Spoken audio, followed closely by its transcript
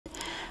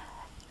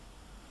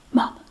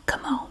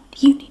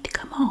You need to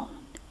come on.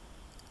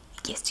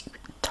 Yes, you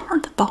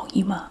turn the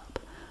volume up.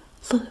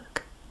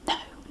 Look. No,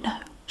 no.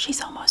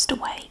 She's almost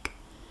awake.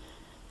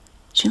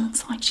 She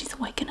looks like she's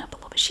waking up a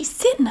little bit. She's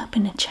sitting up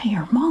in a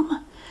chair.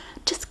 Mama,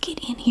 just get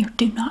in here.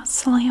 Do not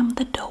slam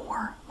the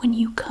door when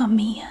you come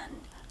in.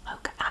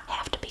 Okay, I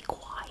have to be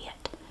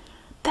quiet.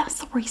 That's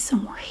the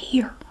reason we're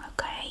here,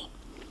 okay?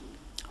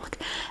 Look,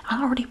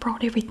 I already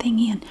brought everything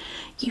in.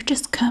 You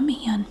just come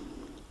in.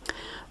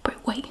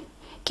 But wait,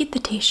 get the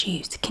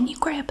tissues. Can you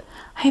grab?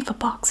 I have a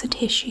box of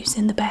tissues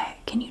in the bag.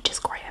 Can you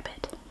just grab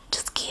it?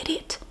 Just get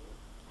it.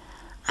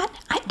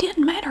 It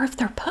didn't matter if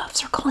they're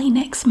Puffs or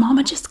Kleenex,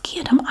 Mama. Just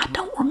get them. I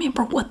don't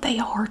remember what they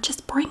are.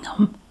 Just bring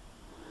them.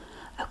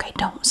 Okay,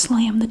 don't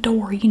slam the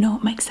door. You know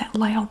it makes that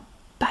loud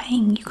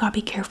bang. You gotta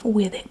be careful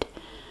with it.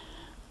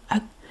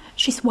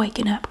 She's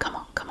waking up. Come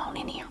on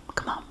in here.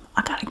 Come on.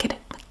 I gotta get it.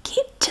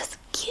 Just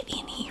get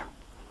in here.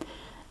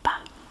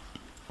 Bye.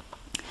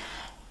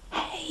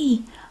 Hey.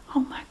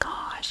 Oh my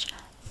gosh.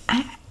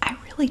 I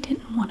really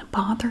didn't want to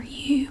bother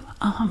you.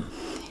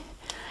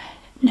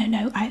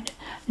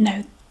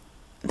 No.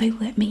 They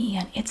let me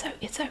in.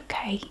 It's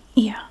okay.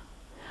 Yeah.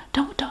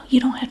 You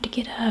don't have to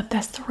get up.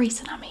 That's the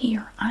reason I'm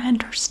here. I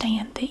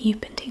understand that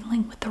you've been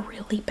dealing with a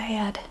really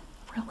bad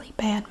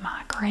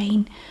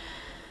migraine.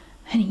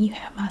 And you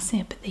have my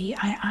sympathy.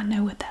 I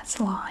know what that's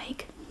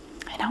like.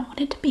 And I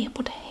wanted to be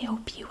able to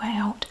help you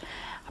out.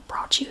 I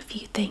brought you a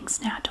few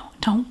things. Now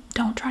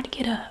don't try to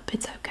get up.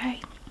 It's okay.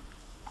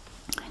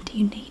 Do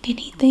you need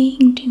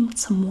anything? Do you want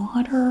some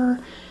water?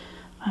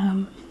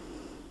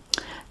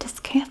 Does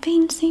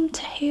caffeine seem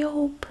to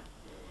help?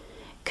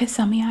 Because,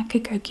 I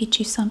could go get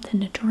you something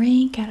to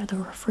drink out of the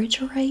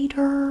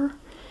refrigerator.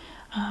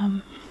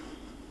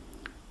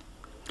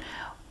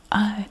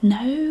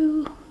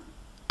 No?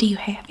 Do you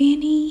have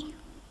any?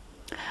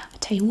 I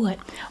tell you what,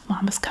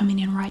 Mama's coming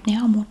in right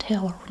now. I'm going to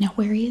tell her. Now,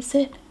 where is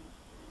it?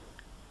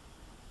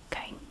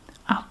 Okay.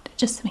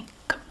 Just a minute.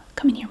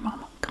 Come in here,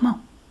 Mama. Come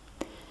on.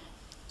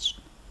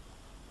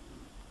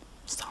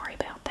 Sorry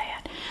about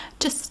that.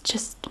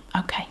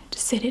 Okay.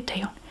 Just sit it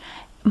down.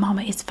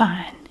 Mama, it's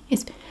fine.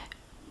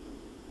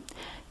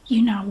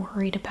 You're not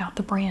worried about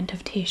the brand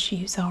of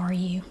tissues, are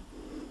you?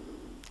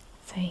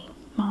 See,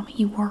 Mama,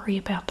 you worry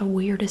about the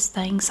weirdest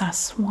things. I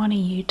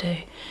swanny you do.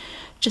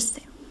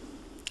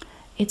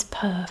 It's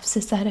Puffs.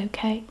 Is that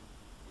okay?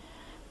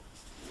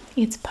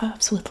 It's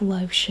Puffs with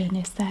lotion.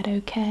 Is that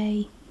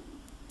okay?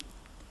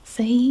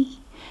 See?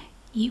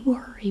 You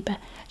worry, but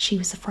she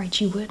was afraid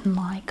you wouldn't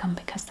like them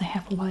because they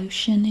have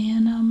lotion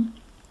in them.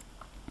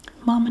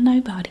 Mama,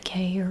 nobody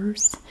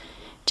cares.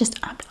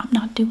 I'm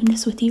not doing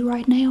this with you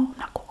right now. I'm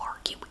not going to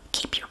argue.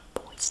 Keep your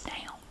voice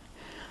down.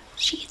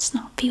 She does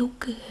not feel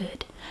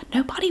good.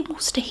 Nobody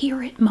wants to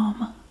hear it,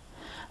 Mama.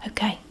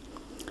 Okay.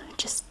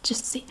 Just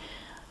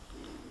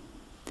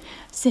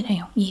sit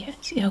down. Yeah,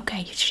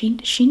 okay. She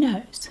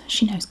knows.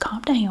 She knows.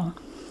 Calm down.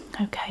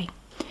 Okay.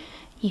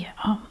 Yeah,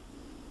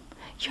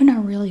 you're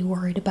not really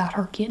worried about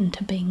her getting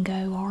to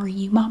bingo, are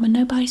you? Mama,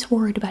 nobody's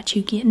worried about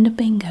you getting to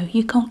bingo.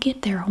 You're going to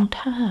get there on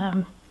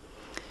time.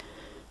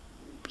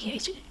 Yeah,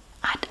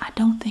 I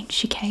don't think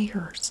she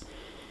cares.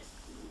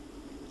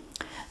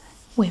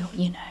 Well,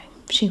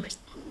 she was...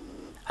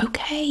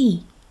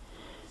 Okay.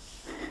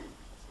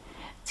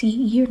 See,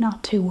 you're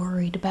not too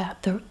worried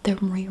about them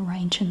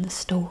rearranging the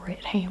store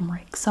at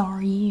Hamrick's,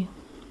 are you?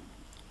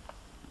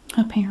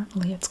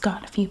 Apparently, it's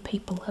got a few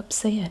people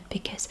upset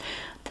because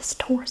the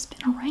store has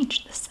been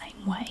arranged the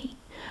same way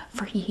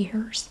for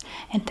years,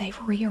 and they've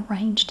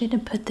rearranged it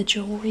and put the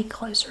jewelry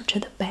closer to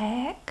the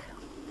back.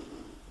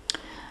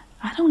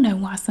 I don't know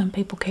why some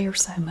people care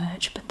so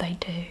much, but they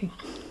do.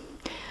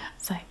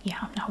 So, yeah,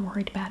 I'm not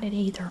worried about it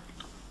either.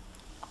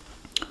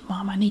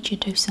 Mom, I need you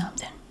to do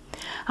something.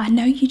 I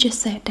know you just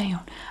sat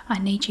down. I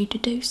need you to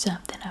do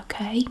something,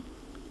 okay?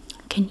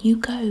 Can you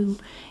go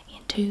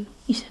into,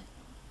 you said,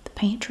 the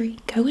pantry?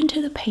 Go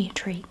into the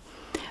pantry.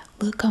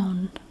 Look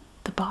on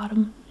the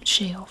bottom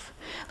shelf.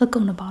 Look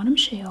on the bottom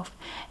shelf,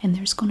 and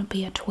there's going to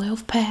be a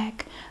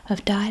 12-pack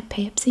of Diet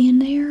Pepsi in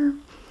there.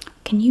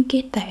 Can you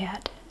get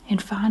that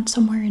and find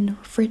somewhere in the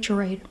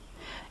refrigerator?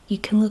 You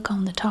can look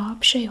on the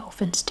top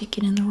shelf and stick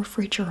it in the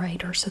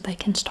refrigerator so they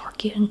can start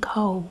getting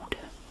cold.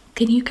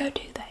 Can you go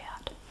do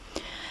that?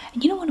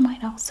 And you know what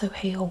might also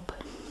help?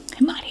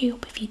 It might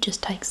help if you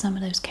just take some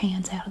of those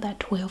cans out of that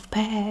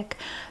 12-pack,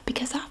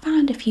 because I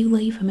find if you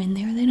leave them in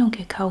there, they don't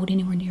get cold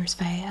anywhere near as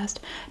fast.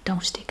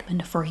 Don't stick them in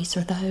the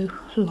freezer, though,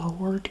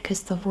 Lord,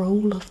 because the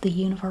rule of the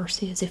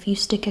universe is if you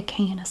stick a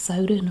can of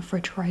soda in the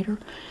refrigerator,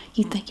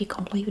 you think you're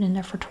going to leave it in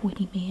there for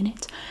 20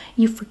 minutes.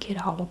 You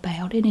forget all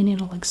about it, and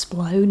it'll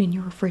explode in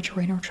your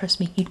refrigerator.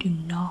 Trust me, you do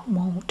not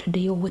want to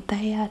deal with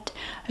that,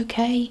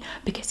 okay?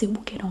 Because it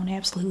will get on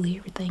absolutely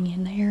everything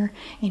in there,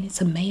 and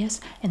it's a mess,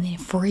 and then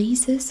it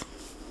freezes.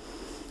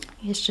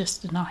 It's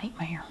just a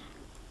nightmare.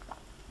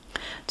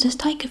 Just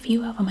take a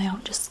few of them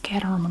out, just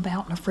scatter them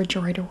about in the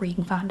refrigerator where you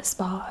can find a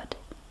spot.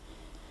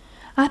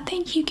 I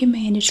think you can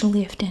manage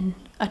lifting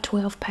a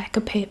 12-pack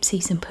of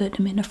Pepsis and putting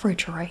them in the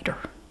refrigerator.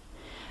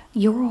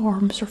 Your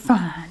arms are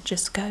fine.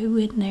 Just go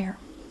in there.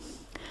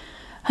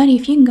 Honey,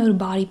 if you can go to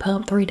Body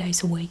Pump 3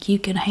 days a week, you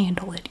can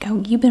handle it.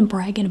 Go. You've been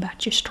bragging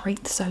about your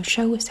strength, so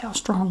show us how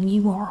strong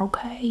you are,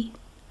 okay?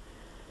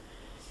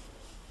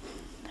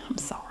 I'm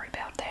sorry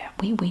about that.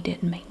 We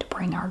didn't mean to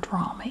bring our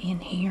drama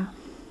in here.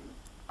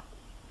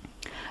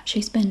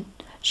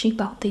 She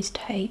bought these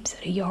tapes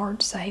at a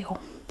yard sale,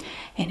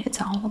 and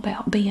it's all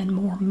about being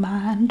more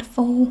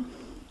mindful.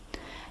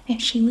 And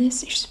she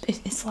listens,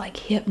 it's like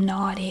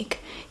hypnosis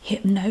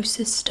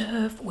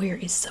stuff where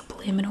it's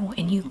subliminal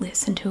and you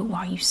listen to it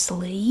while you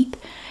sleep,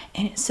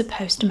 and it's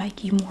supposed to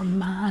make you more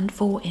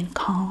mindful and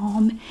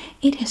calm.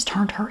 It has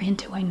turned her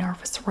into a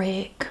nervous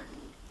wreck.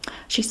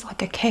 She's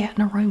like a cat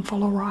in a room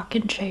full of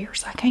rocking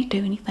chairs. I can't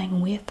do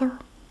anything with her,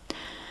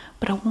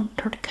 but I wanted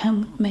her to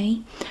come with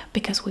me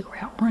because we were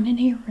out running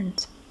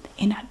errands,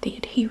 and I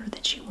did hear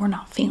that you were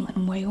not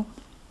feeling well.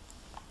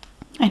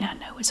 And I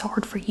know it's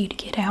hard for you to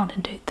get out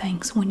and do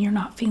things when you're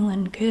not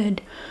feeling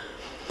good.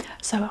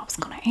 So I was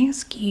going to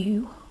ask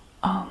you,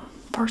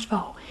 first of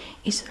all,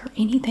 is there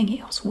anything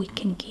else we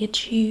can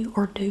get you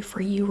or do for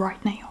you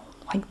right now?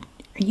 Like,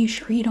 are you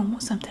sure you don't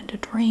want something to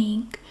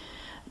drink?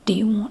 Do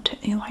you want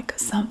to, like,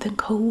 something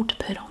cool to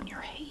put on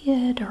your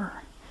head?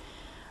 Or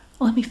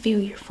let me feel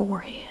your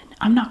forehead.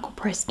 I'm not going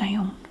to press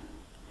down.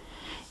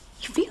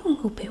 You feel a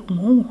little bit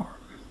warm.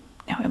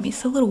 Now, I mean,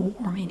 it's a little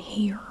warm in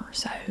here,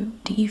 so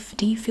do you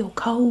feel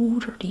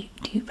cold, or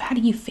how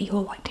do you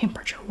feel, like,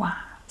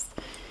 temperature-wise?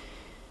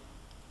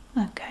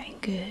 Okay,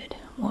 good.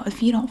 Well,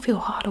 if you don't feel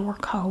hot or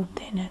cold,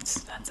 then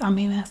that's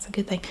a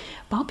good thing.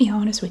 But I'll be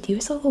honest with you,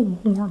 it's a little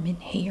warm in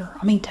here.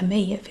 I mean, to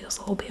me, it feels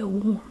a little bit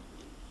warm.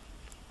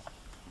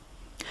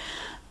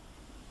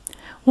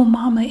 Well,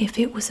 Mama, if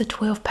it was a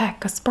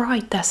 12-pack of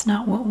Sprite, that's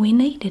not what we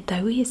needed,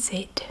 though, is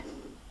it?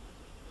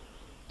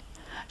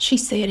 She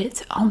said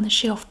it's on the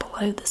shelf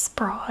below the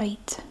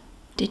Sprite.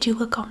 Did you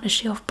look on the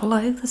shelf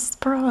below the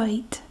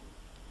Sprite?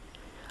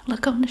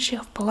 Look on the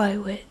shelf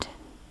below it.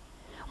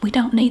 We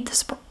don't need the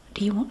Sprite.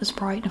 Do you want the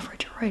Sprite in the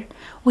refrigerator?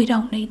 We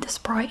don't need the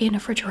Sprite in the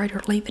refrigerator.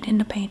 Leave it in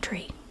the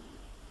pantry.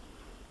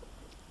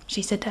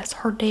 She said that's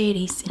her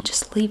daddy's and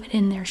just leave it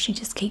in there. She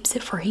just keeps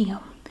it for him.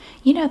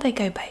 You know they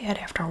go bad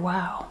after a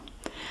while.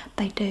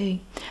 They do.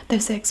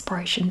 Those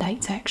expiration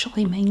dates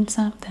actually mean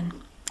something.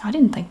 I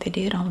didn't think they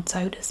did on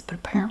sodas, but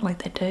apparently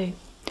they do.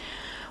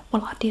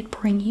 Well, I did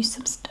bring you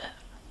some stuff.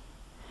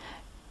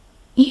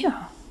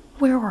 Yeah,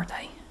 where are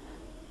they?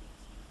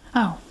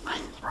 Oh,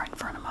 right in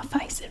front of my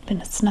face. If it had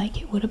been a snake,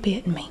 it would have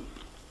bitten me.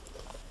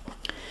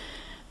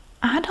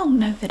 I don't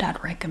know that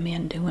I'd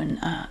recommend doing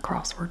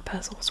crossword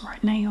puzzles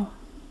right now.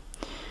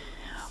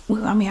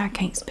 Well, I mean, I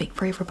can't speak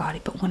for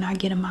everybody, but when I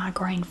get a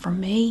migraine from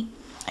me,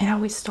 it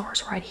always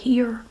starts right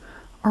here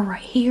or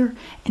right here,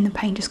 and the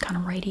pain just kind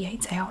of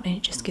radiates out, and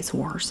it just gets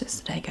worse as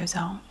the day goes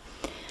on.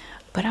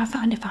 But I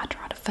find if I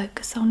try to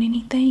focus on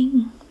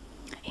anything,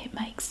 it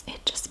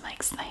just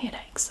makes the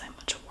headache so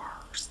much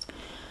worse.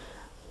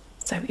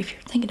 So if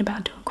you're thinking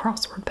about doing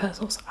crossword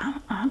puzzles,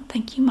 I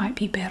think you might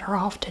be better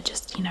off to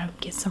just,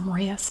 get some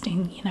rest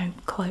and,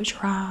 close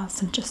your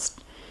eyes and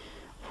just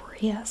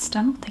rest.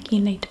 I don't think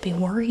you need to be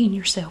worrying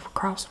yourself with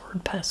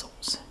crossword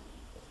puzzles.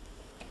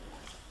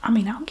 I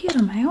mean, I'll get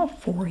them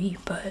out for you,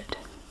 but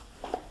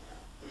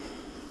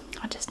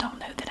I just don't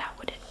know that I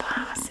would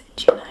advise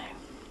it,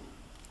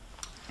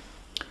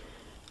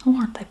 Oh,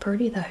 aren't they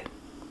pretty, though?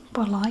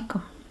 But I like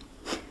them.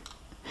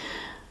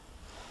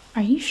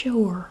 Are you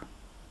sure?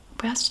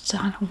 I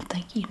don't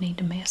think you need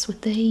to mess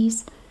with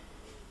these.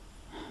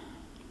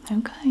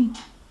 Okay.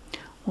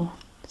 Well,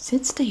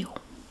 sit still.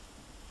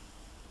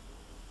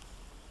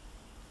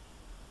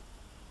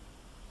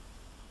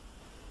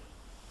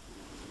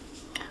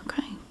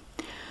 Okay.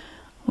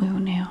 Well,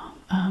 now,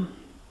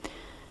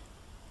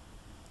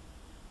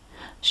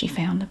 she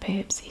found the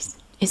Pepsis.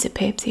 Is it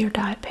Pepsi or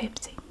Diet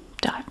Pepsi?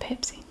 Diet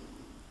Pepsi.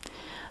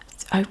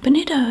 Let's open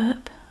it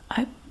up.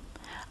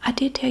 I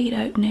did tell you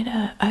to open it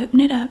up. Open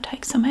it up,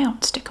 take some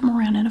out, stick them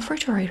around in the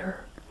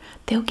refrigerator.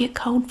 They'll get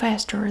cold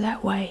faster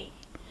that way.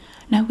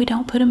 No, we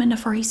don't put them in the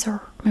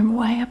freezer. Remember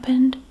what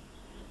happened?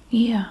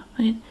 Yeah.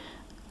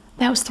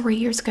 That was 3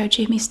 years ago.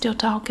 Jimmy's still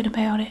talking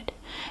about it.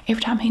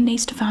 Every time he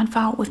needs to find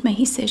fault with me,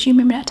 he says, you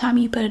remember that time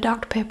you put a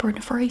Dr. Pepper in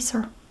the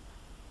freezer?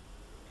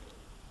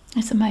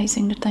 It's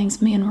amazing the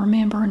things men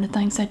remember and the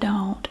things they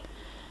don't.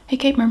 He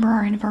can't remember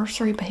our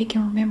anniversary, but he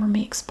can remember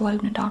me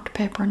exploding a Dr.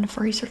 Pepper in the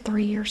freezer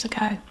 3 years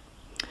ago.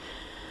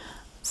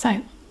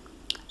 So,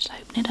 just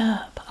open it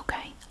up,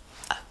 okay?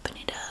 Open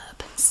it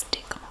up and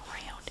stick them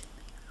around in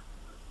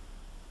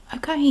there.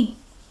 Okay.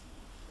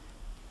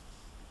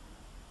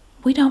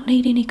 We don't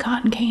need any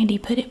cotton candy.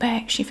 Put it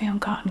back. She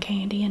found cotton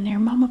candy in there.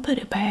 Mama, put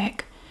it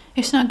back.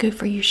 It's not good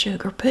for your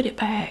sugar. Put it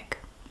back.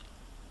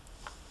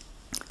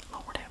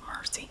 Lord have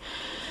mercy.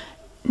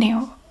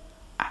 Now,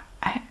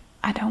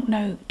 I don't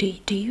know.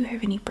 Do you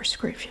have any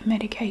prescription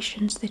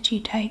medications that you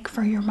take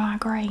for your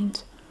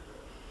migraines?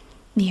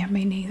 Yeah,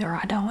 me neither.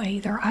 I don't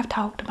either. I've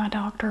talked to my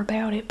doctor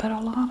about it, but a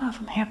lot of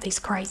them have these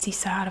crazy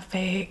side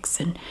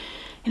effects. And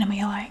I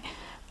mean, like,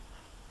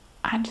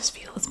 I just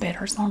feel it's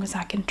better as long as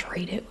I can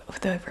treat it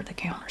with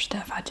over-the-counter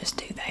stuff. I just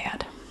do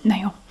that.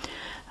 Now,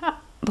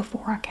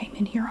 before I came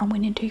in here, I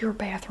went into your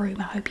bathroom.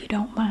 I hope you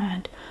don't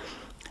mind.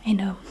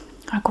 And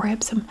I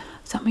grabbed some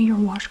of your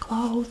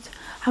washcloths.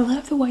 I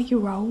love the way you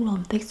roll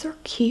them. These are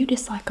cute.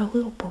 It's like a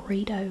little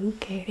burrito.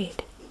 Look at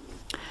it.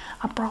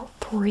 I brought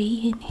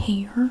 3 in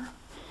here.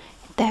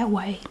 That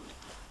way,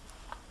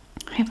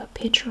 I have a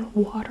pitcher of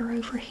water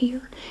over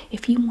here.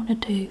 If you want to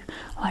do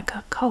like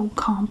a cold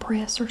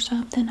compress or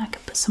something, I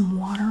could put some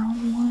water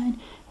on one.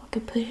 I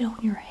could put it on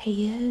your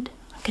head.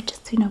 I could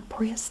just,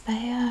 press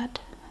that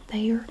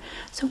there.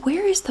 So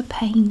where is the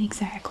pain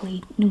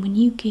exactly? When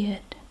you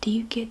get, do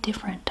you get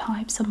different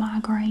types of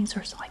migraines,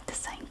 or is it like the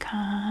same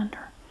kind?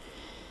 Or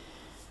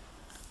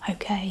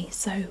okay,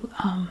 so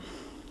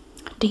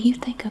do you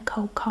think a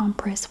cold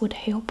compress would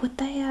help with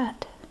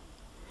that?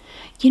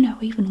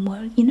 Even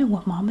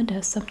what Mama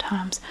does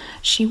sometimes,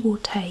 she will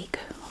take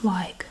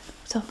like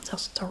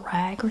a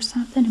rag or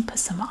something and put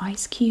some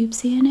ice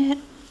cubes in it,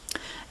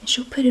 and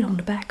she'll put it on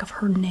the back of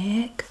her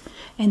neck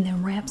and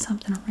then wrap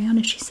something around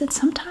it. She said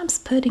sometimes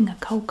putting a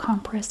cold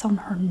compress on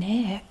her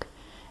neck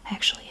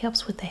actually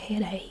helps with the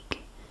headache.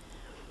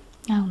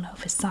 I don't know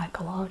if it's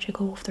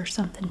psychological, if there's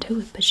something to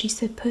it, but she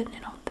said putting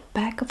it on the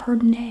back of her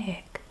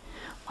neck,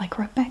 like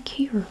right back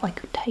here,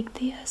 like take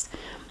this.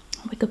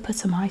 We could put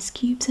some ice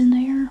cubes in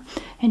there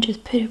and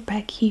just put it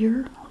back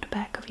here on the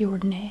back of your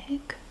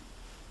neck.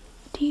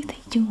 Do you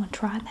think you want to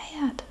try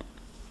that?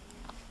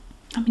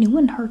 I mean, it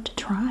wouldn't hurt to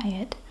try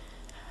it.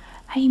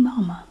 Hey,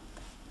 Mama.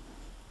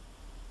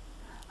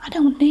 I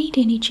don't need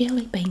any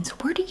jelly beans.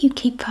 Where do you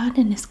keep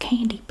finding this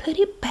candy? Put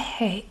it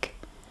back.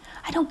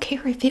 I don't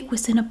care if it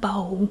was in a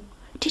bowl.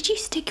 Did you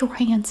stick your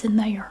hands in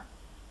there?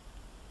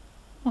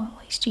 Well,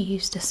 at least you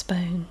used a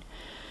spoon.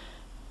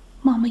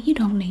 Mama, you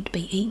don't need to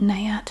be eating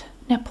that.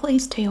 Now,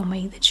 please tell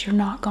me that you're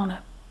not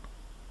gonna...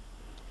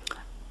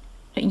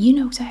 You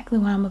know exactly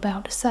what I'm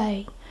about to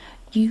say.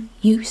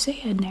 You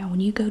said now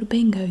when you go to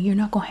bingo, you're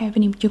not gonna have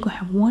any... You're gonna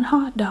have 1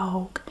 hot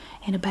dog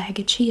and a bag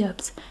of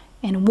chips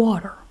and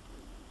water.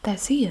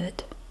 That's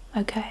it,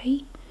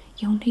 okay?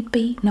 You don't need to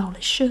be eating all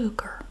this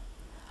sugar.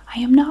 I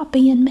am not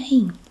being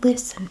mean.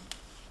 Listen,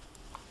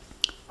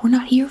 we're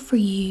not here for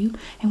you,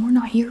 and we're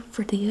not here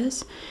for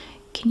this.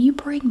 Can you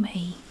bring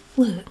me...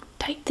 Look,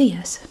 take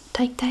this.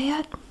 Take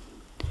that.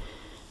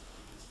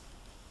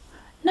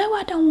 No,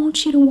 I don't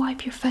want you to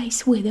wipe your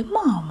face with it,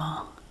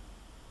 Mama.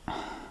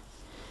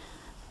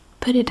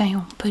 Put it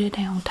down. Put it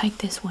down. Take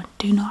this one.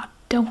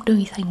 Don't do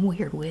anything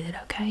weird with it,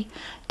 okay?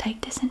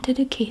 Take this into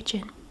the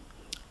kitchen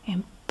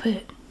and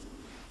put...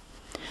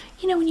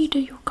 when you do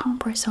your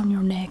compress on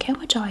your neck, how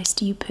much ice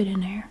do you put in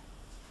there?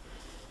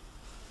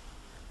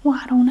 Well,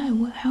 I don't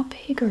know. How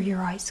big are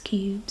your ice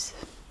cubes?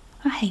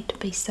 I hate to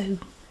be so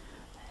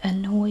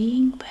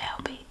annoying, but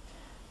how big?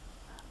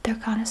 They're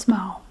kind of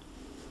small.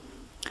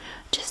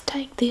 Just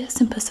take this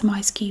and put some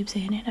ice cubes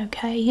in it,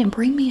 okay? And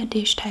bring me a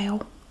dish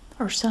towel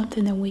or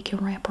something that we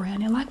can wrap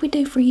around it like we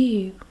do for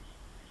you.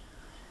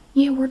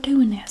 Yeah, we're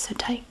doing that. So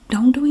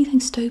don't do anything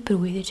stupid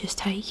with it. Just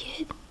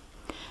take it,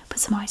 put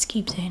some ice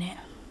cubes in it,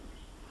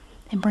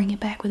 and bring it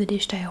back with a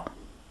dish towel.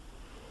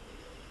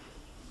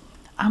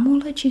 I'm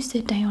going to let you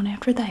sit down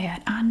after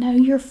that. I know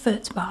your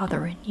foot's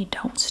bothering you.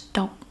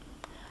 Don't.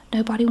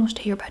 Nobody wants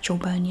to hear about your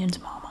bunions,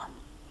 Mama.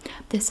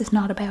 This is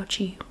not about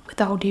you. With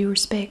all due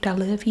respect, I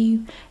love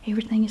you.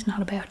 Everything is not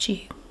about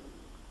you.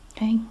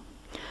 Okay?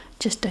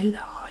 Just do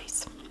the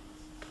ice.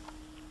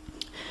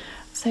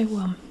 So,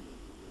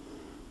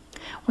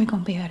 we're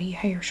going to be out of your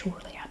hair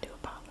shortly. I do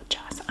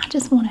apologize. I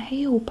just want to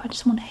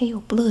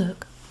help.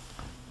 Look.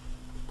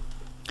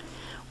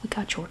 We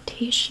got your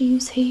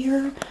tissues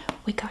here.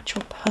 We got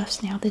your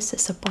puffs. Now, this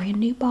is a brand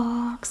new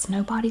box.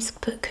 Nobody's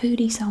put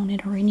cooties on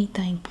it or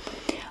anything.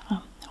 I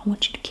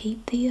want you to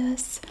keep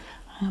this.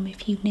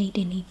 If you need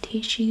any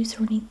tissues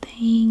or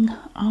anything,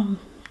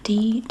 do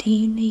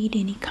you need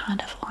any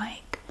kind of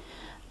like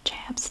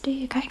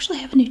chapstick? I actually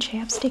have a new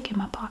chapstick in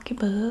my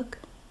pocketbook.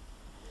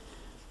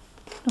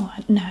 No,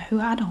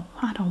 I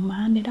don't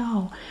mind at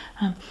all.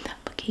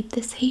 But keep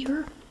this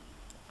here.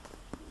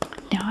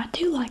 Now, I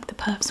do like the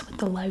puffs with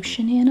the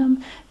lotion in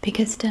them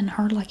because it doesn't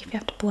hurt like if you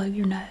have to blow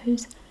your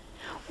nose.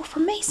 Well, for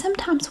me,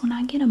 sometimes when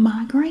I get a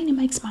migraine, it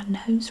makes my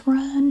nose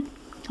run.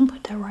 I'll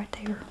put that right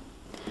there.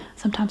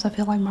 Sometimes I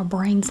feel like my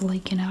brain's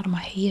leaking out of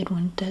my head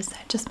when it does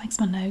that. It just makes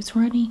my nose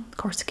runny. Of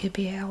course, it could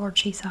be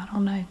allergies. I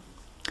don't know.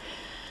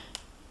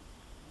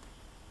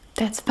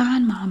 That's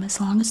fine, Mom, as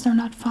long as they're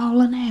not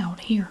falling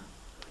out. Here.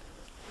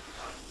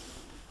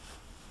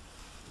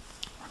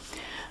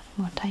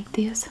 I'm going to take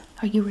this.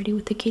 Are you ready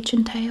with the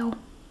kitchen towel?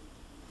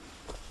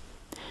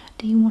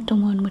 Do you want the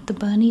one with the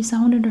bunnies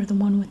on it or the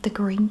one with the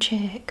green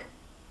check?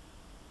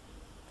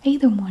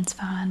 Either one's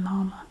fine,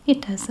 Mama.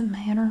 It doesn't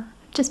matter.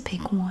 Just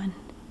pick one.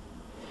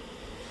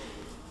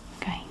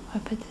 Okay,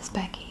 I'll put this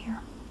back here.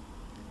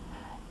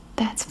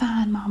 That's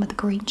fine, Mama. The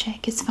green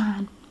check is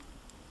fine.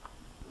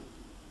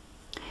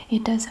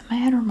 It doesn't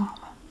matter,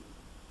 Mama.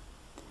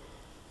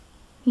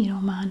 You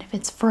don't mind if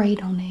it's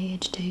frayed on the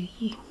edge, do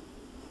you?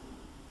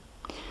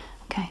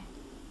 Okay.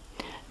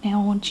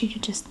 Now I want you to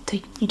just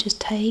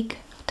take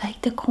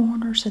take the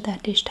corners of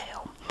that dish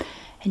towel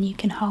and you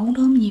can hold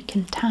them, you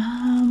can tie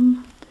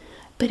them,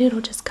 but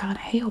it'll just kind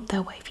of help.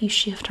 That way if you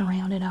shift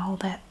around at all,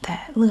 that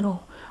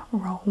little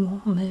roll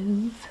won't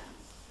move.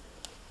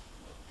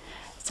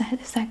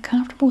 Is that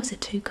comfortable? Is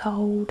it too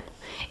cold?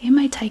 It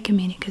may take a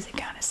minute because it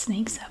kind of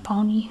sneaks up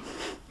on you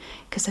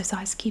because those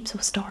ice cubes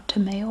will start to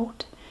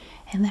melt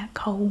and that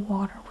cold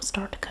water will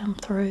start to come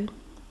through.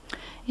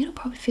 It'll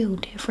probably feel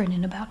different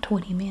in about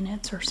 20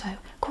 minutes or so.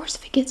 Of course,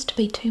 if it gets to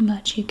be too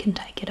much, you can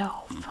take it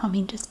off. I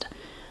mean, just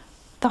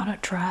thought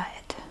I'd try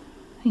it,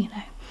 you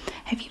know.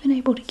 Have you been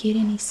able to get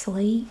any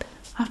sleep?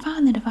 I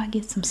find that if I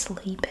get some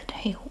sleep, it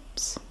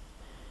helps.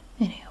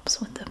 It helps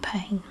with the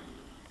pain.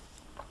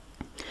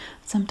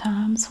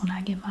 Sometimes when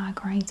I get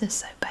migraines, it's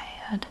so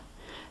bad.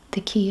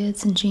 The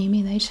kids and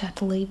Jimmy, they just have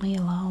to leave me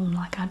alone.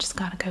 Like, I just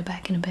got to go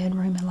back in the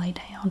bedroom and lay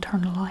down,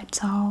 turn the lights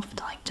off.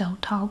 Like,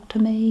 don't talk to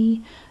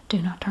me. Do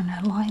not turn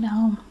that light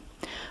on.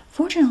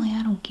 Fortunately,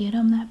 I don't get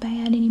them that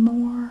bad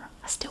anymore.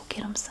 I still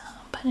get them some,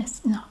 but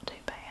it's not too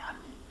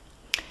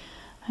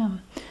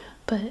bad.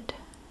 But,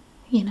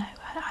 you know,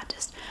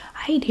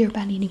 I hate to hear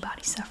about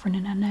anybody suffering,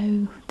 and I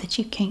know that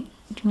you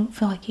don't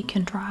feel like you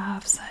can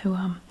drive, so,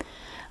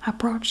 I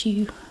brought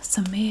you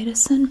some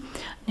medicine.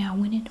 Now,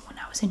 when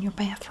I was in your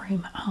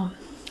bathroom, I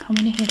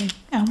went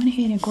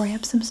ahead and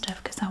grabbed some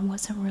stuff because I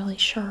wasn't really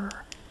sure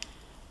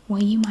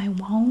what you might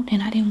want,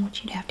 and I didn't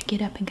want you to have to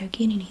get up and go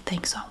get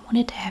anything. So I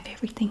wanted to have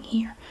everything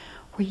here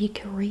where you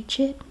could reach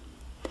it.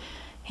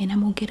 And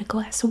I'm gonna get a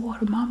glass of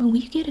water. Mama, will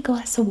you get a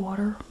glass of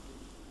water?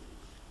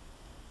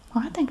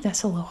 Well, I think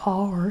that's a little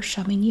harsh.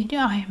 I mean,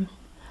 I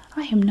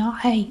am not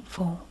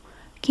hateful.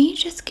 Can you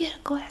just get a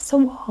glass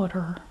of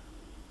water?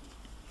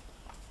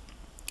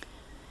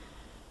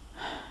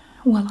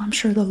 Well, I'm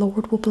sure the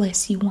Lord will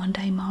bless you one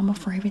day, Mama,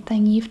 for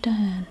everything you've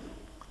done.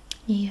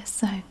 Yes,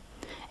 so.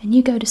 And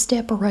you go to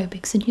step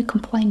aerobics and you're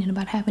complaining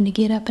about having to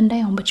get up and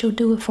down, but you'll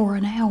do it for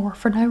an hour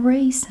for no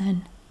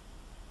reason.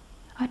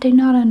 I do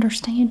not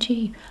understand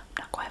you. I'm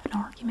not going to have an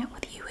argument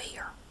with you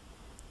here.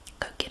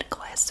 Go get a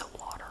glass of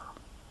water.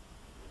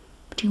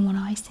 Do you want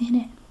ice in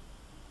it?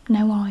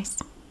 No ice.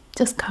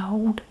 Just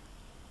cold.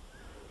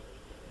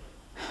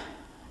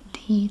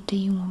 Do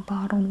you want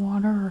bottled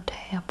water or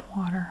tap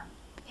water?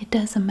 It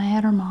doesn't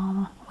matter,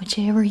 Mama.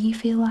 Whichever you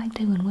feel like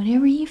doing.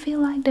 Whatever you feel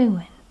like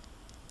doing.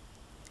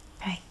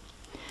 Okay.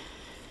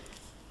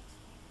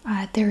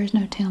 There is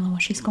no telling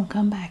what she's going to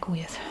come back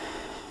with.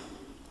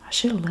 I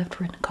should have left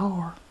her in the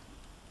car.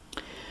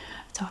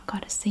 So I've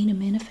got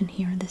acetaminophen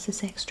here. This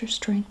is extra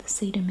strength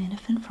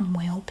acetaminophen from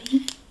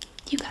Welby.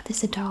 You got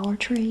this at Dollar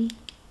Tree?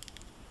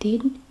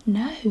 Didn't?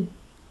 No.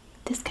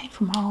 This came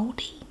from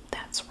Aldi.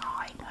 That's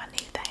right. I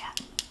knew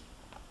that.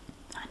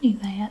 I knew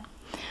that.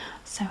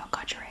 So I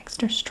got your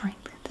extra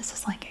strength. This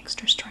is like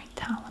extra strength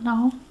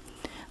Tylenol.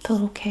 The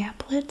little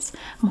caplets.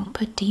 I'm going to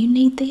put, do you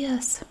need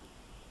this?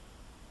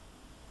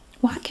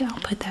 Why can't I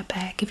put that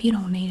back? If you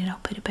don't need it, I'll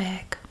put it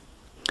back.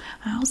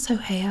 I also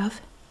have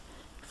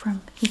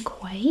from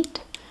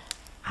Equate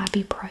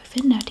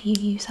ibuprofen. Now, do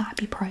you use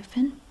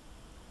ibuprofen?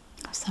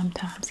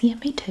 Sometimes. Yeah,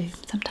 me too.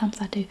 Sometimes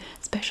I do.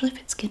 Especially if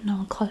it's getting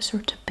on closer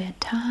to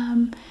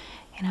bedtime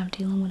and I'm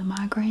dealing with a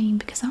migraine.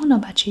 Because I don't know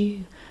about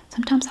you.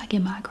 Sometimes I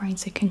get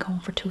migraines that can go on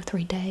for 2 or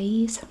 3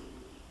 days.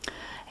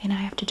 And I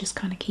have to just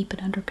kind of keep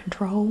it under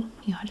control.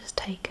 You know, I just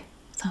take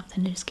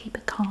something to just keep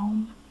it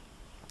calm.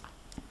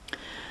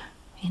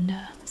 And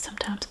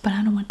sometimes, but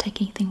I don't want to take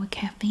anything with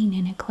caffeine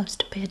in it close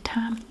to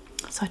bedtime.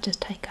 So I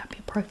just take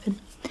ibuprofen.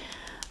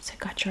 So I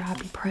got your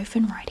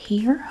ibuprofen right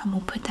here. I'm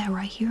going to put that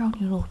right here on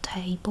your little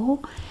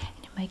table.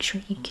 And make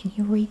sure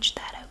you reach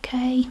that,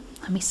 okay?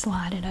 Let me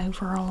slide it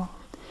over. I'll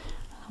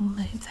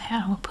move that.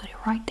 I'm going to put it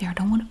right there. I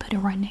don't want to put it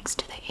right next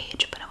to the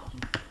edge, but I'm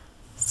going to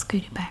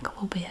scoot it back a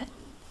little bit.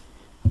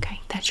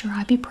 Okay, that's your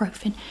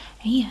ibuprofen.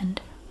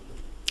 And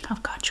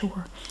I've got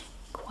your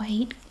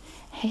Equate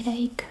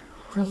headache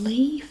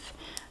relief.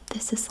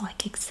 This is like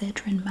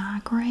Excedrin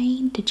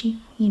migraine. Did you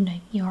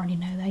already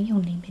know that. You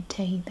don't need me to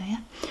tell you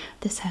that.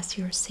 This has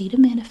your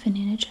acetaminophen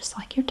in it, just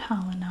like your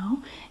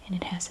Tylenol. And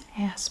it has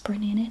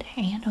aspirin in it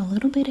and a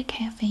little bit of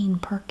caffeine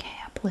per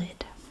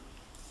caplet.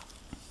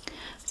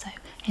 So,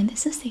 and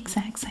this is the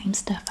exact same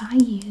stuff I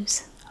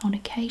use on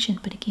occasion.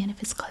 But again,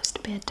 if it's close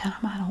to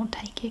bedtime, I don't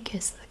take it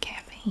because of the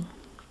caffeine.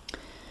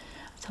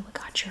 So we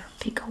got your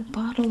big old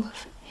bottle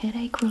of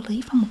headache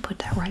relief. I'm going to put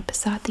that right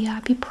beside the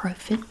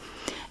ibuprofen.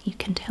 You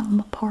can tell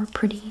them apart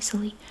pretty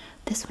easily.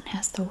 This one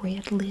has the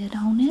red lid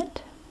on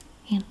it.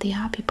 And the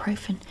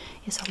ibuprofen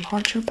is a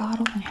larger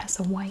bottle and has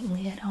a white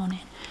lid on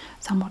it.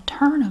 So I'm going to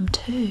turn them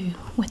too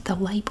with the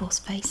labels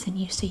facing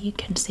you so you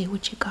can see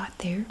what you got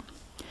there.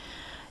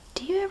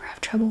 Do you ever have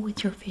trouble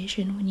with your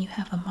vision when you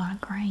have a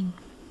migraine?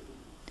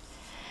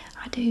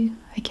 I do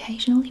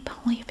occasionally, but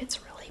only if it's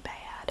really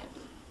bad.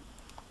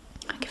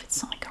 Like if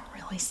it's like a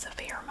really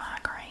severe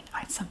migraine.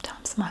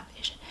 Sometimes my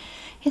vision,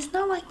 it's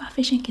not like my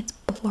vision gets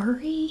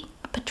blurry,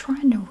 but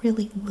trying to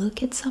really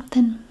look at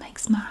something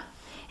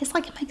it's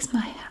like it makes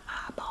my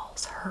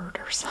eyeballs hurt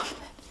or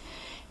something.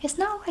 It's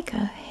not like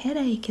a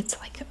headache, it's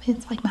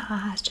like my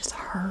eyes just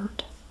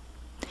hurt.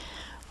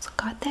 So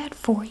I got that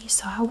for you.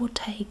 So I will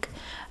take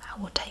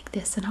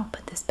this and I'll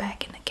put this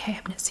back in the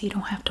cabinet so you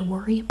don't have to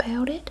worry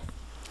about it.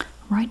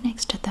 Right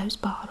next to those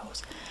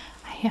bottles,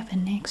 I have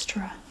an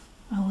extra,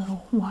 a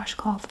little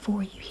washcloth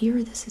for you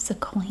here. This is a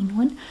clean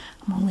one.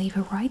 I'm gonna leave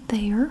it right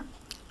there.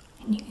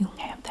 And you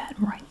have that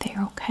right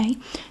there, okay?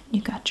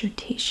 You got your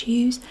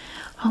tissues.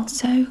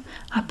 Also,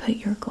 I put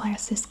your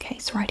glasses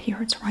case right here.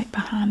 It's right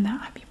behind the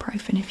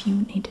ibuprofen if you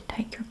need to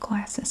take your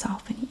glasses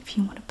off and if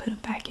you want to put them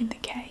back in the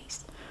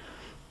case.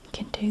 You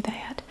can do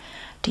that.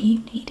 Do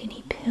you need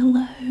any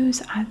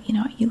pillows?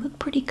 You look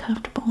pretty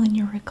comfortable in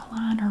your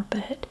recliner,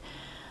 but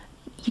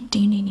do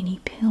you need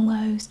any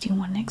pillows? Do you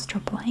want an extra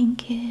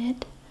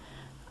blanket?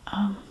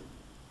 I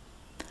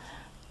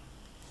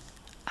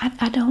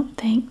don't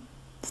think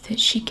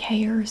that she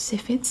cares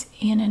if it's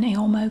in an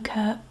Elmo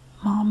cup,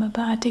 Mama,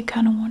 but I do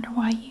kind of wonder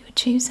why you would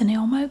choose an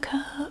Elmo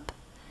cup.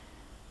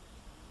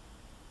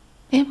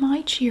 It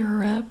might cheer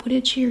her up. Would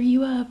it cheer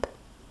you up?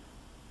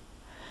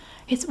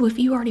 Well, if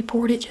you already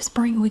poured it, just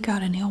we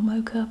got an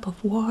Elmo cup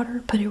of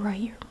water. Put it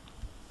right here.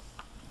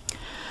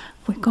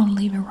 We're going to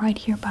leave it right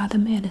here by the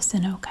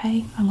medicine,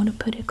 okay? I'm going to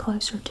put it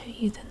closer to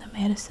you than the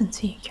medicine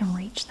so you can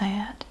reach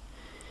that.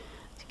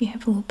 If you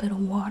have a little bit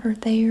of water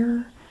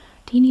there.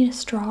 Do you need a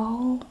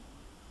straw?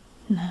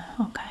 No,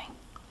 okay.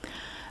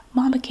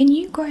 Mama, can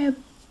you grab,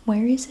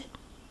 where is it?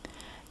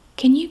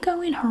 Can you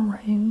go in her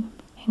room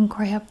and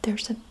grab,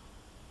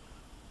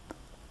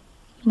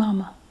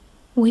 Mama,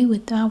 I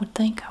would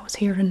think I was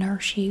here to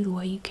nurse you the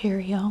way you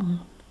carry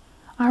on.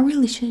 I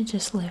really should have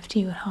just left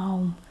you at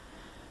home.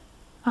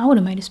 I would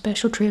have made a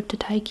special trip to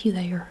take you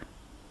there.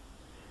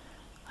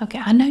 Okay,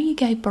 I know you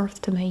gave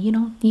birth to me.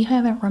 You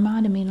haven't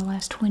reminded me in the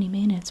last 20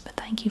 minutes, but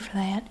thank you for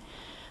that.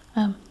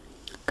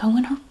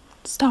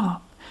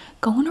 Stop.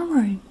 Go in her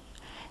room.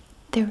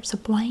 There's a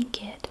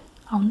blanket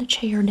on the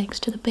chair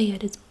next to the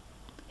bed.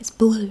 It's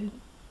blue.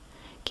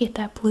 Get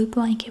that blue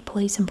blanket,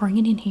 please, and bring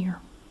it in here.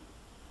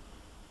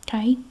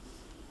 Okay?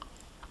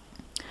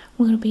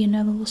 Well, it'll be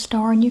another little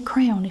star in your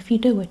crown if you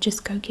do it.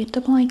 Just go get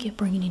the blanket,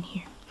 bring it in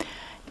here.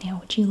 Now,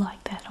 would you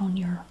like that on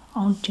you,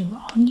 or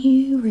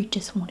you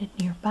just want it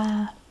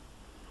nearby?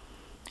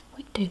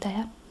 We can do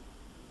that.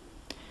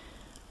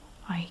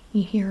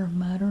 You hear her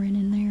muttering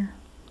in there?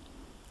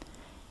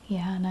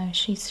 Yeah, I know.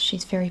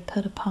 She's very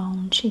put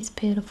upon. She's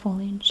pitiful,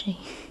 isn't she?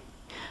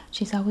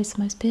 She's always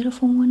the most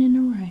pitiful one in the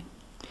room.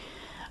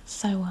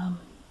 So,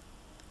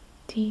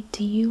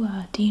 do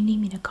you need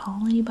me to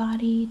call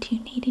anybody? Do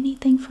you need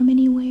anything from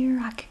anywhere?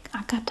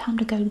 I got time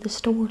to go to the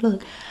store.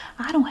 Look,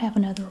 I don't have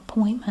another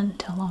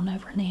appointment until on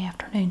over in the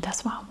afternoon.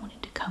 That's why I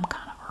wanted to come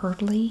kind of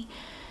early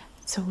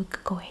so we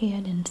could go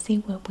ahead and see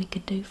what we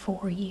could do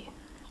for you.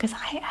 Because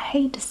I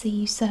hate to see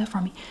you suffer.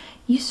 I mean,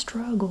 you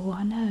struggle,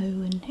 I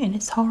know, and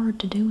it's hard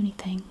to do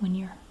anything when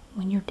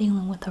you're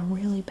dealing with a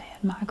really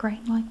bad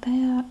migraine like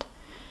that.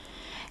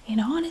 And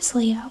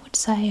honestly, I would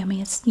say, I mean,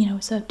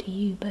 it's up to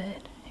you,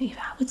 but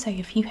I would say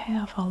if you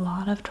have a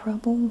lot of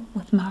trouble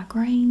with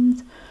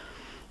migraines,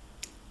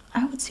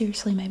 I would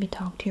seriously maybe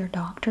talk to your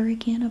doctor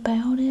again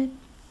about it.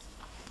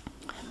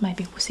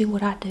 Maybe we'll see.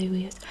 What I do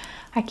is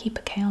I keep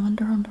a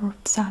calendar on the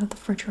side of the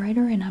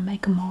refrigerator and I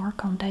make a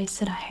mark on days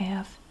that I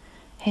have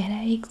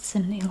headaches,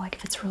 and like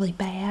if it's really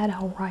bad,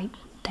 I'll write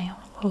down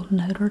a little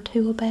note or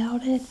two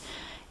about it,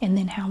 and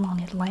then how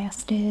long it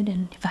lasted,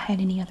 and if I had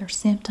any other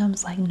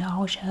symptoms like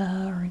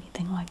nausea or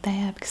anything like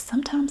that, because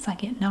sometimes I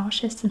get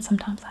nauseous and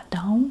sometimes I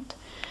don't,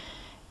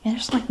 and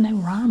there's like no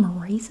rhyme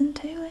or reason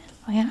to it.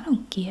 Like, I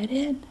don't get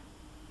it.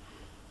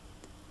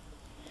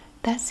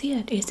 That's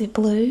it. Is it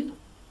blue?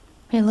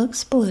 It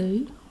looks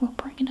blue. We'll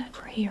bring it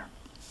over here.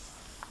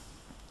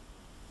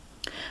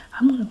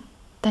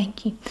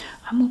 Thank you.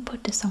 I'm going to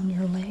put this on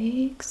your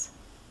legs.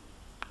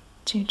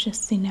 To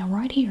just see now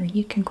right here,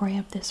 you can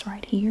grab this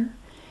right here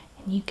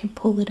and you can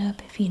pull it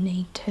up if you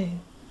need to.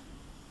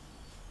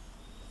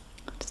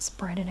 Just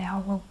spread it out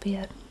a little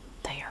bit.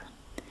 There.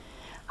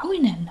 Oh,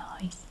 isn't that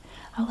nice?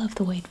 I love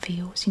the way it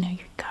feels. You've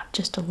got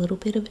just a little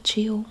bit of a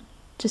chill.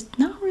 Just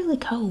not really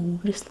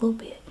cold, just a little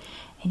bit.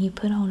 And you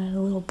put on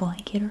a little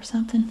blanket or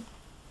something.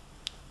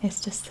 It's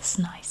just this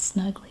nice,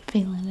 snuggly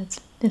feeling.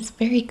 It's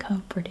very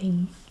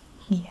comforting.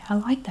 Yeah, I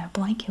like that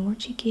blanket.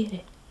 Where'd you get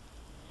it?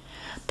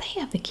 They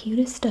have the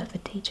cutest stuff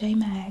at TJ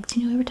Maxx.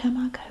 Every time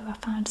I go, I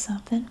find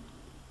something.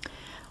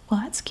 Well,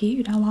 that's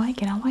cute. I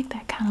like it. I like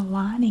that kind of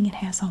lining it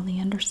has on the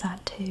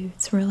underside, too.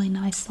 It's really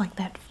nice, like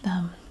that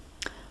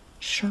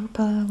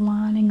Sherpa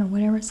lining or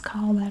whatever it's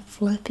called, that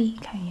fluffy.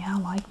 Okay, yeah, I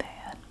like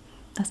that.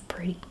 That's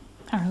pretty.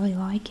 I really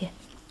like it.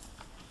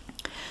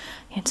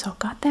 And so I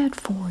got that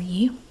for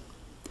you.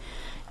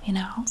 And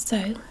I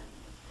also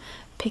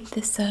picked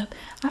this up.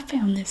 I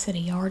found this at a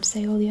yard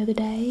sale the other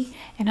day,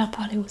 and I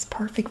thought it was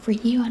perfect for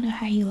you. I know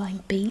how you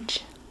like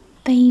beach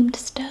themed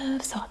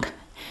stuff, so I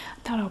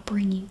thought I'll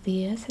bring you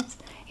this.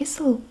 It's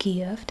a little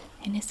gift,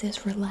 and it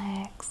says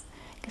relax.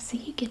 Because see,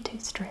 you get too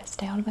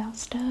stressed out about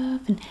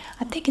stuff, and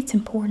I think it's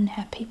important to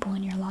have people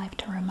in your life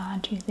to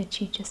remind you that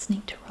you just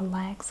need to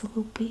relax a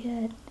little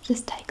bit.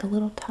 Just take a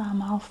little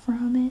time off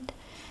from it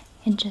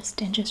and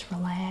just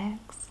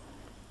relax.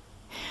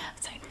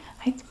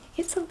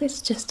 So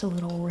it's just a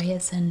little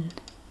resin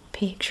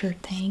picture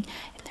thing,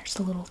 and there's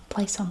a little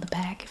place on the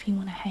back if you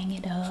want to hang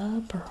it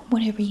up or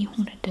whatever you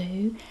want to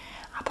do.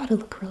 I thought it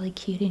looked really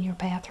cute in your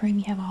bathroom.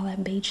 You have all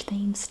that beach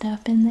themed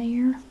stuff in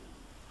there.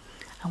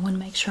 I want to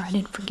make sure I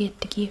didn't forget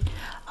to give.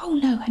 Oh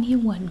no, honey, it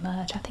wasn't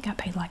much. I think I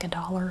paid like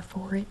 $1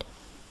 for it.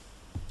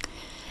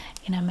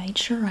 And I made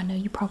sure, I know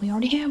you probably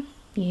already have.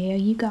 Yeah,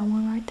 you got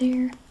one right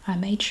there. I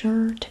made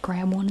sure to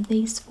grab one of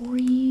these for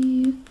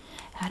you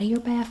out of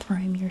your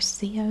bathroom. Your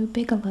C.O.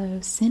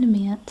 Bigelow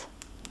Cinnamint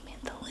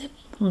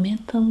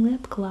Mentha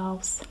Lip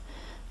Gloss.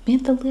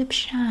 Mentha Lip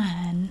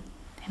Shine.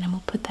 And I'm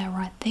going to put that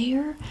right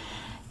there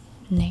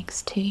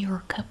next to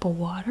your cup of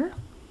water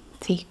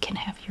so you can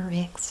have your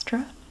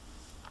extra.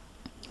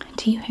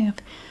 Do you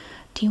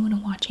want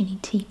to watch any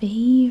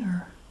TV,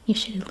 or you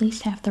should at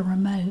least have the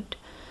remote?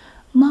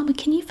 Mama,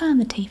 can you find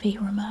the TV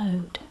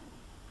remote?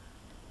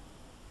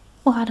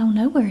 Well, I don't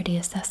know where it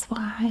is. That's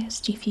why I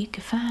asked you if you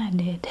could find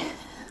it.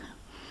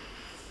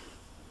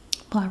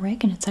 Well, I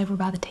reckon it's over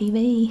by the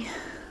TV.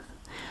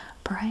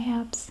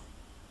 Perhaps.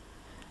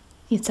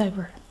 It's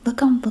over.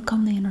 Look on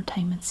the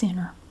entertainment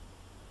center.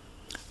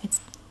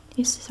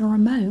 It's a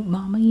remote,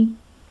 Mama.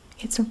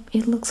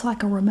 It looks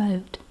like a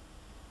remote.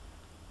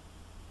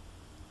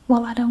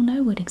 Well, I don't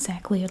know what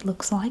exactly it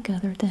looks like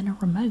other than a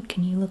remote.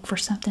 Can you look for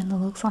something that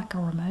looks like a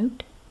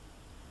remote?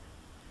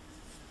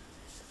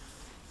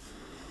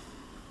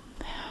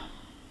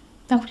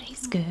 Oh,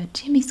 he's good.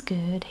 Jimmy's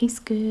good. He's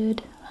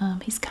good.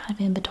 He's kind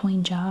of in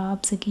between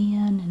jobs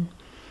again, and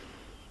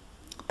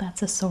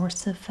that's a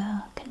source of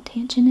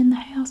contention in the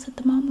house at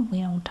the moment. We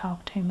don't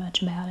talk too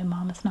much about it.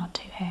 Mama's not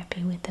too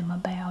happy with him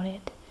about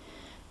it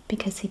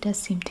because he does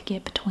seem to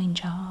get between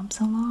jobs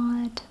a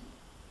lot.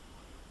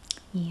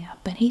 Yeah,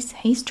 but he's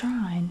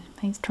trying.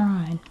 He's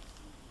trying.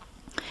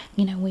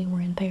 You know, we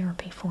were in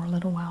therapy for a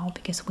little while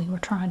because we were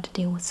trying to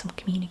deal with some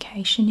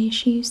communication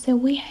issues that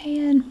we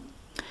had.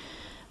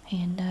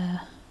 And,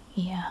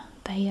 yeah,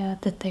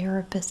 the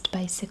therapist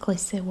basically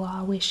said, well,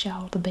 I wish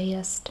y'all the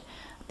best.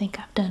 I think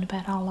I've done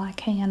about all I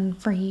can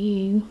for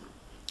you.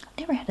 I've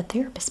never had a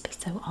therapist be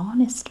so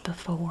honest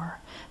before.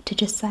 To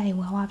just say,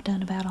 well, I've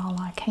done about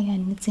all I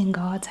can. It's in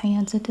God's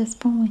hands at this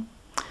point.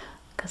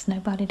 Because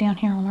nobody down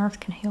here on earth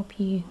can help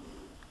you.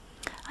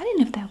 I didn't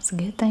know if that was a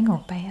good thing or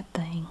a bad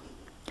thing.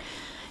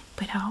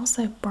 But I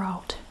also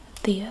brought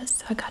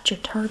this. I got your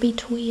Turby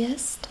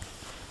Twist.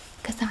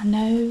 Because I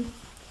know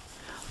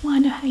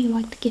how you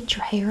like to get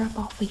your hair up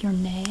off of your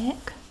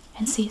neck.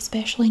 And see,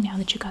 especially now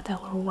that you got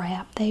that little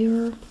wrap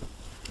there,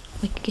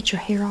 we can get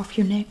your hair off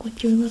your neck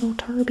with your little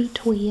Turby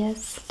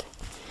Twist.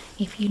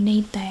 If you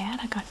need that,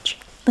 I got your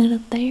lid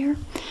up there.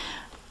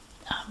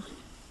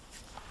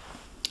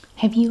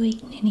 Have you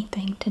eaten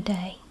anything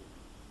today?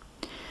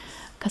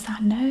 Because I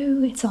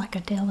know it's like a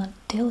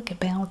delicate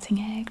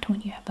balancing act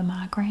when you have a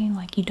migraine.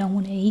 Like, you don't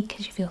want to eat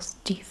because you feel.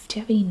 Do you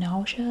have any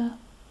nausea?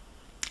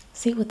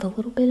 See, with a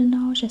little bit of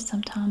nausea,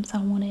 sometimes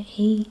I want to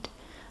eat.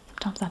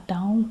 Sometimes I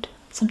don't.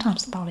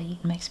 Sometimes the thought of eating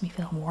makes me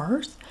feel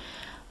worse.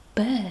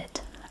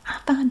 But I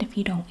find if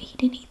you don't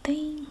eat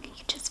anything,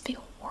 you just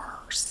feel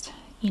worse.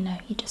 You know,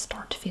 you just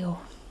start to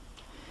feel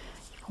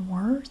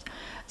worse.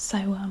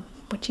 So,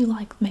 would you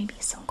like maybe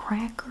some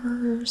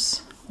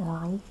crackers?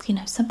 Or, you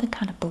know, something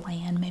kind of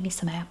bland, maybe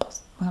some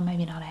apples. Well,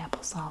 maybe not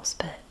applesauce,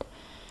 but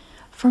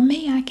for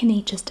me, I can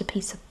eat just a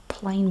piece of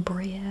plain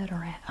bread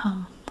or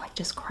like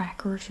just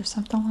crackers or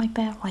something like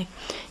that. Like,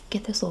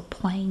 get those little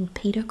plain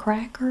pita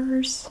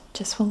crackers,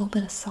 just with a little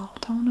bit of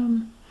salt on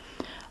them.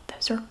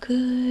 Those are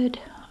good.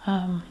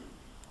 You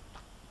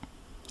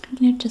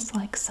know, just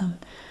like some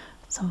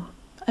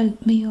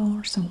oatmeal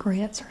or some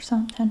grits or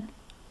something.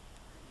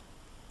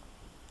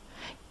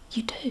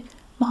 You do,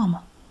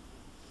 Mama.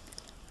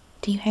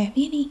 Do you have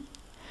any?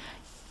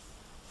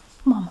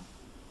 Mama,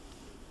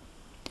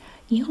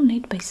 you don't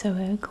need to be so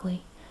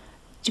ugly.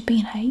 You're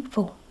being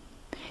hateful.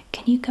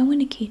 Can you go in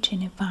the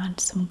kitchen and find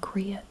some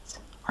grits?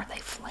 Are they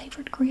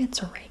flavored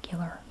grits or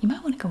regular? You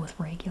might want to go with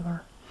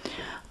regular.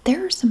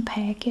 There are some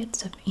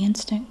packets of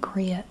instant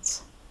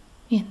grits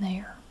in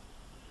there.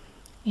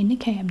 In the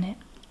cabinet.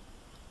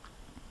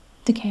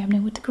 The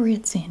cabinet with the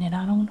grits in it.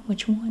 I don't know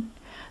which one.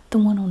 The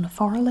one on the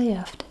far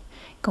left.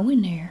 Go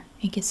in there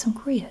and get some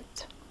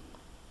grits.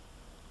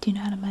 Do you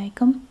know how to make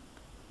them?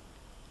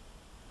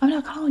 I'm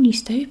not calling you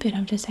stupid.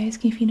 I'm just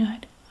asking if you know how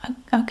to.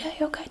 Okay.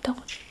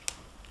 Don't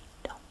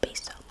be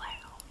so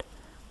loud.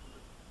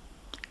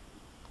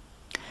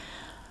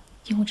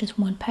 You want just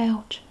one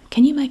pouch?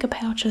 Can you make a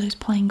pouch of those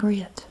plain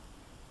grits?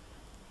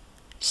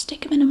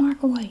 Stick them in the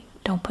microwave.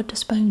 Don't put the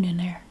spoon in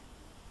there.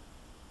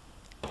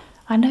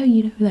 I know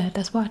you do that.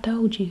 That's why I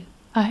told you.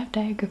 I have to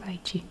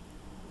aggravate you.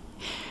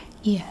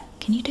 Yeah,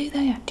 can you do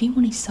that? Do you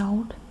want any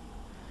salt?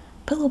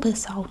 Put a little bit of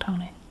salt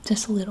on it.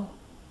 Just a little.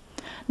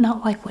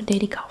 Not like what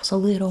Daddy calls a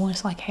little.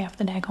 It's like half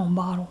the daggone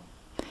bottle.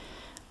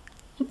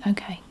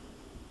 Okay.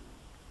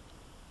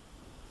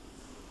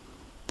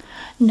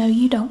 No,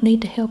 you don't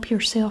need to help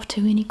yourself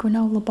to any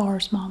granola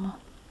bars, Mama.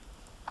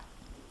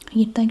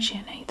 You'd think she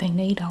had anything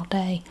to eat all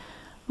day.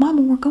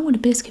 Mama, we're going to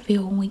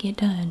Biscuitville when we get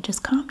done.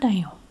 Just calm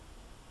down.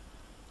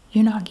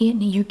 You're not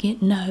getting it. You're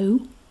getting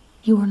no.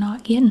 You are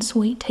not getting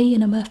sweet tea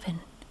and a muffin.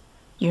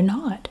 You're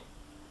not.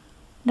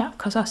 Not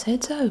because I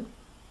said so.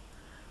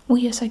 Well,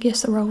 yes, I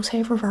guess the roles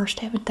have reversed,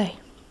 haven't they?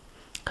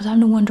 Because I'm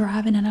the one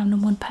driving and I'm the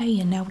one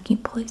paying. Now, can you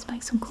please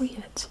make some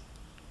grits?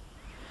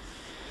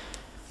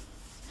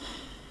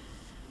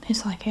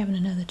 It's like having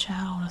another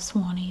child, a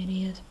Swanee it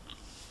is.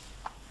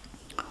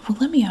 Well,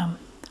 let me, I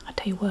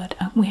tell you what,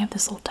 we have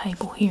this little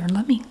table here.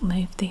 Let me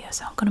move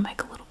this. I'm going to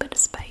make a little bit of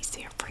space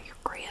here for your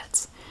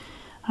grits.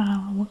 I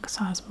don't know what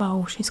size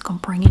bowl she's going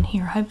to bring in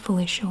here.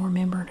 Hopefully she'll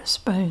remember to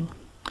spoon.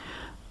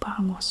 But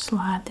I'm going to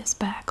slide this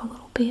back a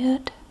little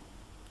bit.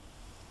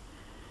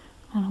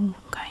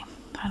 Okay,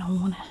 I don't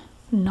want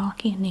to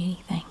knock in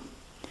anything.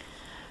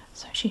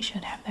 So she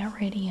should have that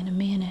ready in a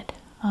minute.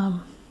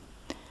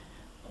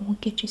 We'll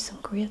get you some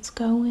grits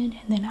going,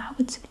 and then I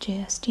would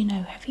suggest, you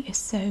know, have you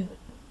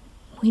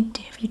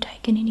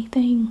taken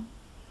anything?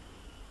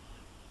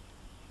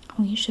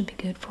 Well, you should be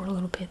good for a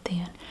little bit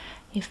then.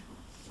 If,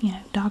 you know,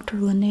 Dr.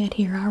 Lynette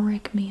here, I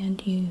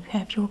recommend you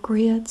have your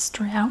grits.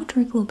 I would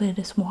drink a little bit of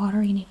this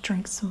water. You need to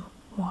drink some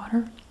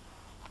water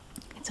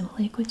and some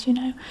liquids, you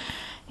know,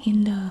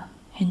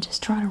 and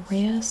just try to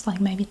rest.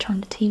 Like maybe turn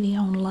the TV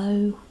on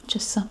low,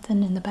 just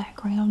something in the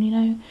background, you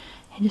know,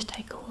 and just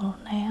take a little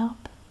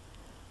nap.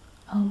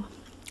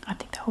 I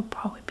think that would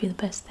probably be the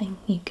best thing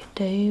you could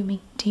do. I mean,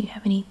 do you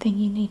have anything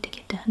you need to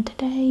get done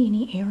today?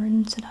 Any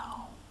errands at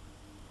all?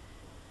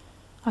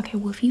 Okay,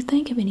 well, if you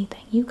think of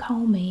anything, you call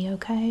me,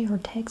 okay? Or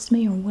text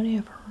me or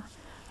whatever.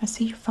 I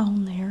see your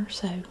phone there,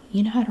 so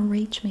you know how to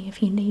reach me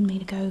if you need me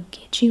to go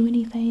get you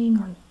anything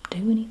or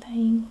do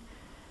anything.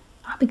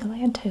 I'll be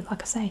glad to.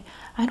 Like I say,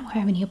 I don't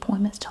have any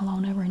appointments till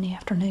on over in the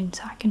afternoon,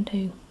 so I can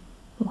do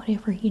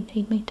whatever you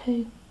need me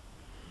to.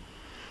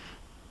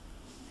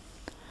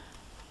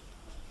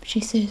 She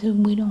says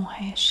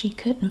she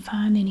couldn't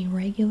find any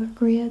regular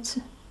grits.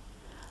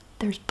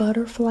 There's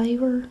butter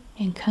flavor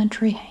and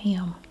country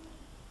ham.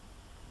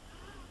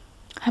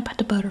 How about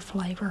the butter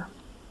flavor?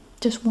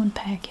 Just one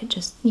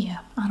packet, yeah,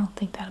 I don't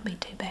think that'll be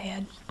too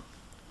bad.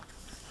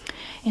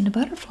 And the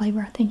butter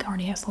flavor, I think,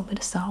 already has a little bit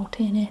of salt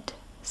in it.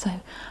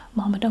 So,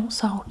 Mama, don't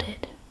salt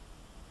it.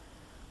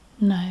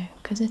 No,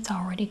 because it's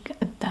already,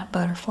 that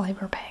butter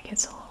flavor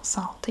packet's a little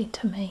salty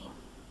to me.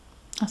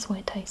 That's the way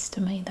it tastes to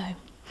me,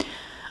 though.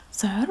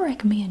 So I'd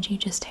recommend you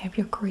just have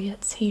your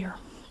grits here.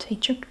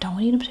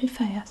 Don't eat them too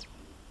fast.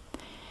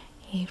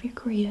 Have your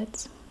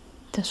grits.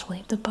 Just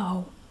leave the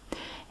bowl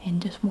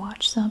and just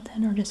watch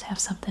something or just have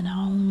something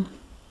on.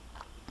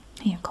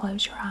 You know,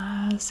 close your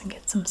eyes and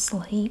get some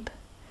sleep.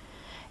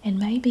 And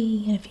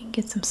maybe if you can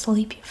get some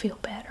sleep, you feel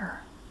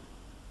better.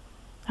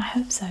 I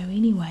hope so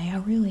anyway. I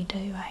really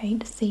do. I hate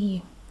to see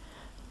you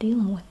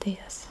dealing with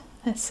this.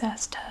 That's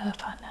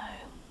tough, I know.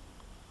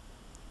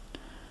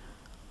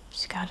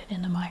 She's got it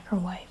in the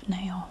microwave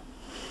now.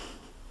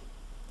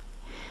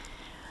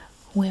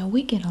 Well,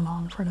 we get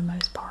along for the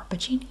most part,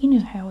 but you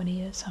know how it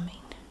is. I mean,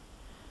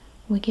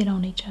 we get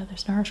on each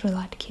other's nerves. We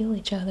like to kill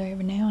each other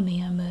every now and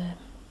then,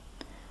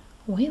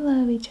 but we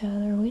love each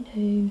other. We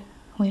do.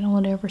 We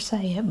don't ever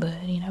say it,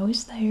 but, you know,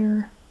 it's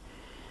there.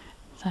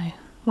 So,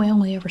 we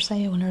only ever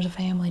say it when there's a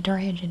family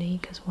tragedy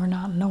because we're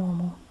not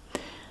normal.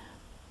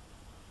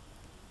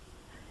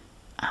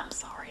 I'm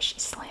sorry she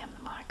slammed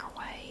the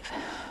microwave.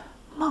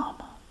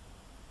 Mama.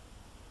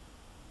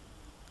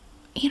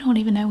 You don't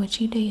even know what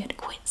you did.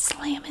 Quit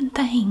slamming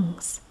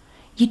things.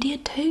 You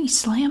did too. You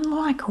slammed the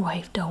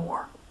microwave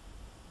door.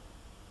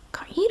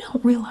 God, you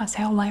don't realize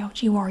how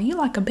loud you are. You're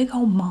like a big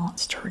old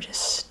monster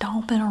just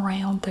stomping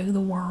around through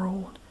the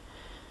world.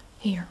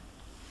 Here.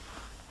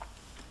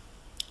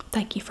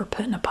 Thank you for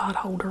putting a pot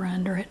holder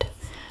under it.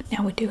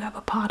 Now we do have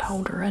a pot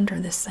holder under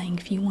this thing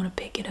if you want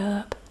to pick it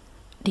up.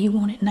 Do you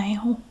want it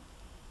now?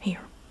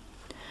 Here.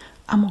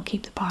 I'm going to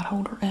keep the pot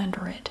holder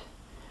under it.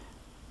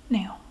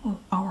 Now,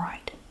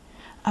 alright.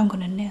 I'm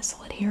going to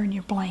nestle it here in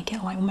your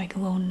blanket, like make a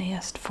little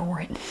nest for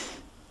it.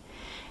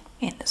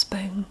 And the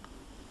spoon.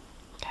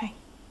 Okay.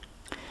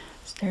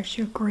 So there's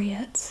your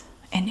grits.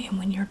 And then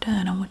when you're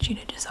done, I want you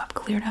to just, I've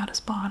cleared out a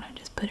spot and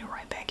just put it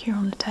right back here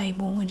on the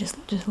table and just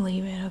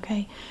leave it,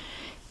 okay?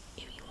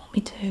 If you want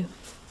me to.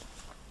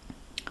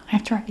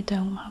 After I get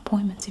done with my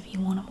appointments, if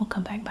you want them, we'll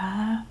come back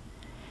by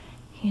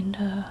and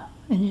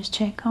just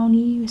check on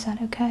you. Is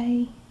that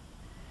okay?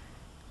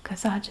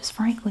 Because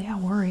frankly, I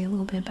worry a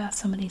little bit about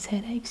some of these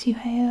headaches you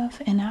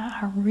have, and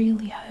I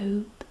really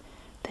hope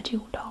that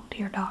you'll talk to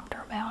your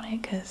doctor about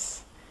it,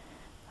 because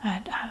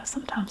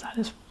sometimes I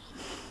just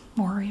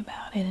worry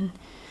about it, and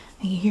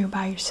you hear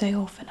by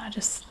yourself, and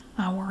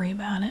I worry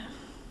about it.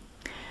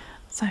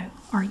 So,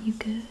 are you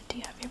good? Do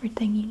you have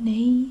everything you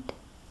need?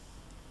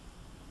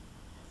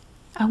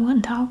 I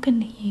wasn't talking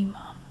to you,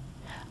 Mom.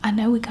 I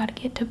know we got to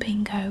get to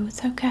bingo.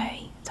 It's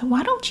okay. So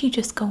why don't you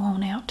just go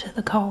on out to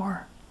the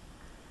car?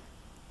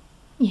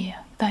 Yeah.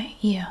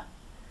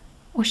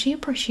 Well, she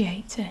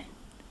appreciates it.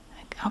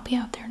 I'll be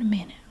out there in a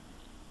minute.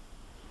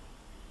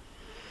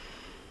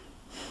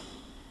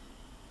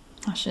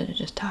 I should have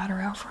just tied her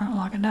out front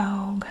like a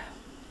dog.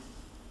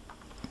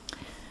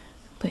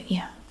 But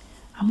yeah,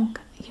 you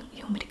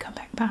want me to come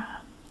back by?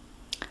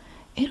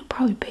 It'll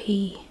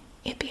probably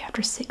it'd be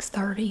after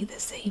 6:30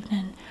 this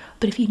evening.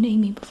 But if you need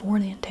me before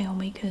then, tell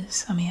me,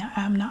 because I mean,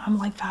 I'm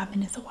like 5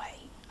 minutes away.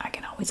 I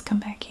can always come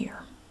back here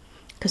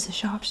because the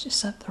shop's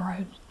just up the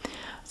road.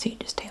 So you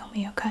just tell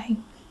me, okay?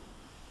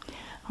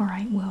 All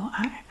right. Well,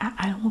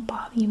 I don't want to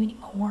bother you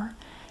anymore.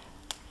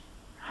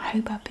 I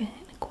hope I've been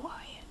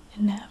quiet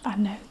enough. I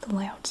know the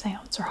loud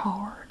sounds are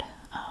hard,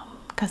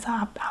 because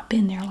I've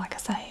been there. Like I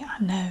say,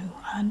 I know,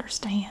 I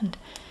understand.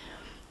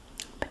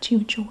 But you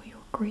enjoy your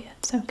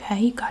grips, okay?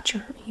 You got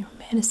your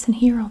medicine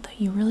here, although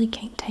you really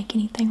can't take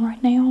anything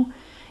right now.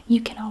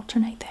 You can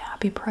alternate the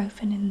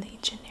ibuprofen and the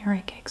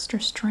generic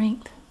extra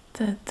strength,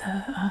 the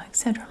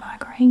Excedrin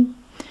migraine.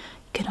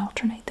 You can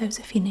alternate those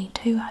if you need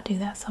to. I do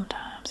that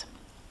sometimes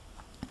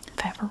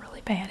if I have a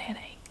really bad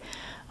headache.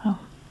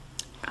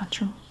 Got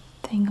your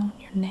thing on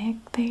your neck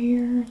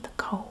there, the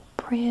cold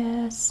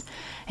press,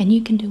 and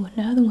you can do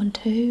another one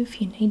too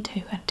if you need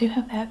to. I do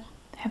have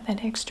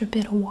that extra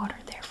bit of water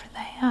there for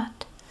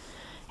that.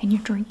 And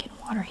you're drinking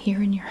water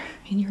here in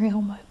your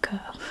elmo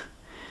cup.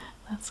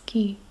 That's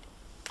cute.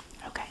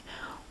 Okay,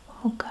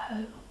 we'll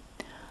go.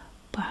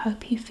 But I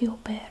hope you feel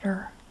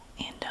better.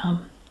 And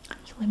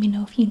let me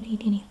know if you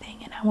need anything,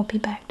 and I will be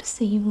back to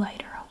see you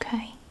later,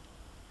 okay?